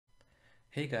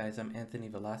Hey guys, I'm Anthony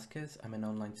Velasquez. I'm an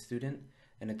online student,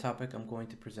 and the topic I'm going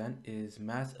to present is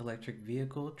mass electric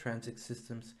vehicle transit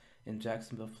systems in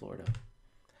Jacksonville, Florida.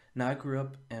 Now, I grew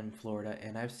up in Florida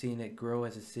and I've seen it grow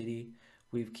as a city.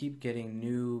 We keep getting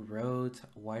new roads,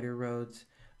 wider roads,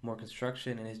 more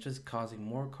construction, and it's just causing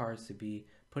more cars to be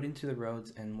put into the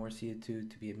roads and more CO2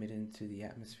 to be emitted into the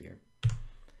atmosphere.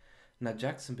 Now,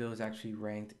 Jacksonville is actually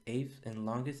ranked 8th in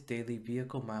longest daily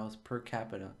vehicle miles per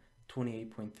capita,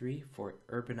 28.3 for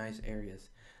urbanized areas.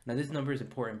 Now, this number is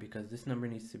important because this number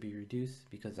needs to be reduced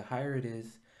because the higher it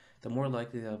is, the more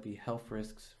likely there'll be health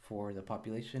risks for the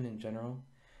population in general.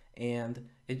 And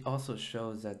it also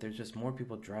shows that there's just more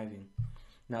people driving.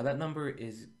 Now, that number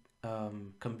is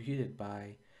computed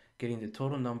by getting the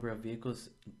total number of vehicles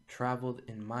traveled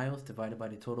in miles divided by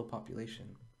the total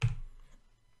population.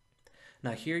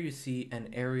 Now here you see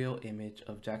an aerial image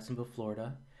of Jacksonville,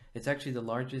 Florida. It's actually the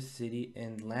largest city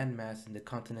in landmass in the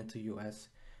continental US,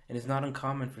 and it's not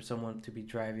uncommon for someone to be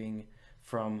driving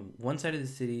from one side of the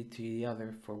city to the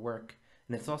other for work.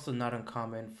 And it's also not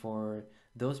uncommon for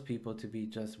those people to be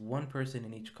just one person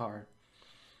in each car.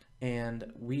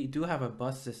 And we do have a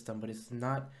bus system, but it's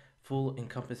not full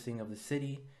encompassing of the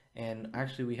city. And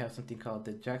actually we have something called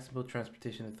the Jacksonville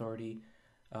Transportation Authority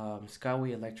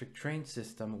Skyway electric train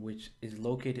system, which is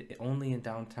located only in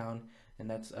downtown, and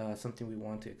that's something we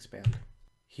want to expand.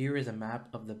 Here is a map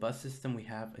of the bus system we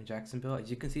have in Jacksonville. As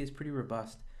you can see, it's pretty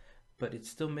robust, but it's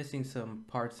still missing some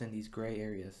parts in these gray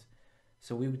areas.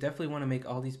 So we definitely want to make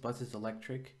all these buses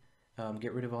electric,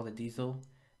 get rid of all the diesel,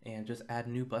 and just add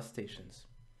new bus stations.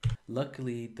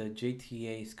 Luckily, the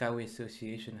JTA Skyway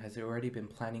Association has already been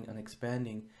planning on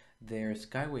expanding their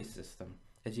Skyway system.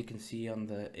 As you can see on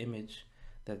the image,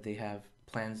 that they have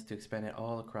plans to expand it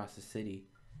all across the city.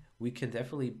 We can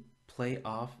definitely play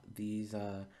off these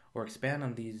or expand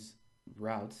on these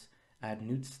routes, add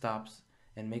new stops,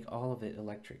 and make all of it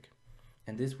electric.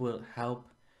 And this will help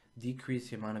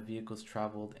decrease the amount of vehicles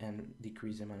traveled and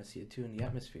decrease the amount of CO2 in the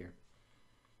atmosphere.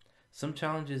 Some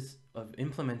challenges of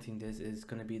implementing this is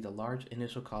going to be the large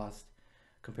initial cost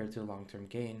compared to the long-term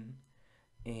gain,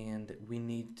 and we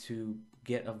need to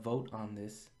get a vote on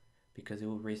this because it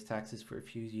will raise taxes for a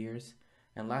few years.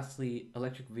 And lastly,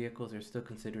 electric vehicles are still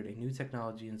considered a new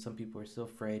technology and some people are still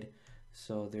afraid,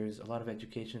 so there's a lot of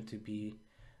education to be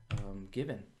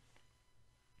given.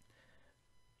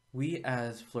 We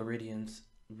as Floridians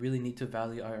really need to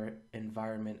value our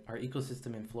environment, our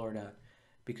ecosystem in Florida,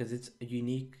 because it's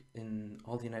unique in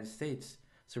all the United States.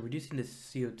 So reducing the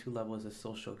CO2 level is a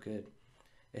social good.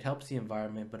 It helps the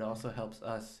environment, but it also helps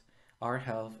us. Our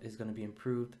health is going to be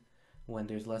improved when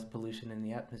there's less pollution in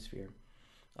the atmosphere.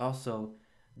 Also,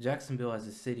 Jacksonville as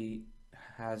a city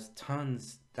has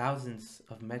tons, thousands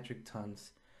of metric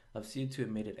tons of CO2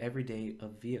 emitted every day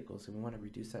of vehicles, and we want to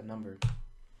reduce that number.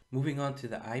 Moving on to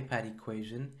the iPad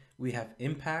equation, we have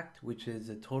impact, which is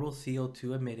the total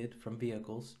CO2 emitted from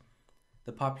vehicles,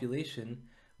 the population,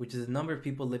 which is the number of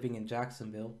people living in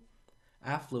Jacksonville,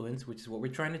 affluence, which is what we're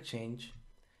trying to change,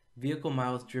 vehicle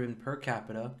miles driven per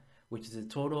capita, which is the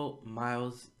total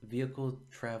miles vehicles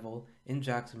travel in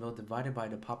Jacksonville divided by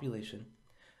the population.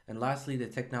 And lastly, the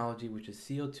technology, which is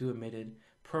CO2 emitted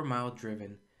per mile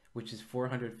driven, which is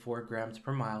 404 grams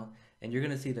per mile. And you're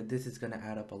going to see that this is going to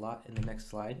add up a lot in the next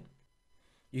slide.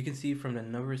 You can see from the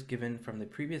numbers given from the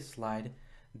previous slide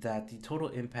that the total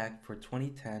impact for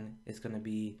 2010 is going to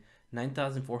be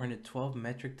 9,412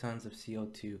 metric tons of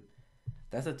CO2.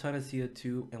 That's a ton of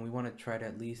CO2, and we want to try to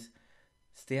at least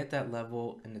stay at that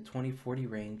level in the 2040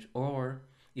 range, or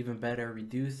even better,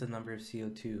 reduce the number of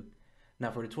CO2.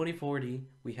 Now for the 2040,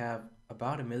 we have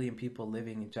about 1 million people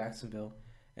living in Jacksonville,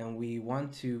 and we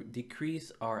want to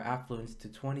decrease our affluence to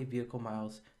 20 vehicle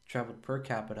miles traveled per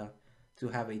capita to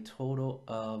have a total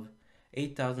of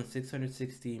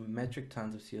 8,660 metric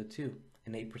tons of CO2,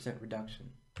 an 8% reduction.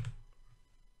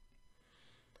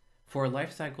 For a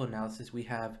life cycle analysis, we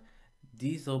have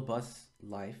diesel bus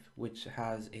life, which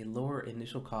has a lower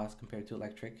initial cost compared to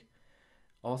electric.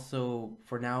 Also,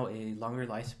 for now, a longer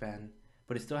lifespan,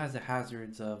 but it still has the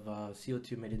hazards of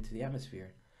CO2 emitted into the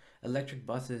atmosphere. Electric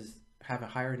buses have a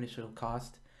higher initial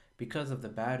cost because of the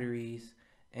batteries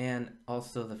and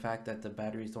also the fact that the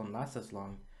batteries don't last as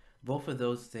long. Both of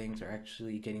those things are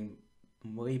actually getting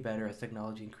way better as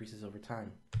technology increases over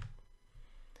time.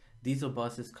 Diesel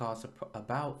buses cost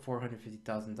about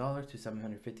 $450,000 to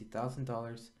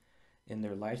 $750,000 in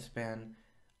their lifespan,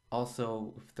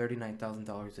 also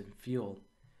 $39,000 in fuel.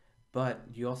 But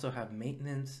you also have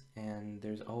maintenance, and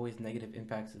there's always negative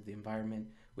impacts of the environment,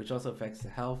 which also affects the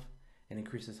health and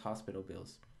increases hospital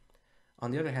bills. On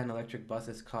the other hand, electric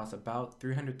buses cost about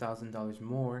 $300,000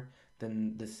 more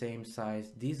than the same size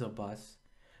diesel bus,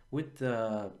 with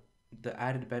the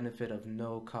added benefit of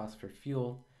no cost for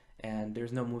fuel, and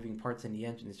there's no moving parts in the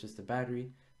engine, it's just the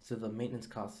battery, so the maintenance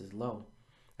cost is low.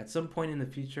 At some point in the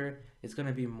future, it's going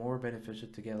to be more beneficial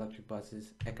to get electric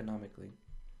buses economically.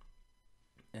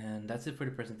 And that's it for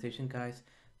the presentation, guys.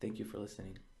 Thank you for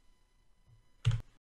listening.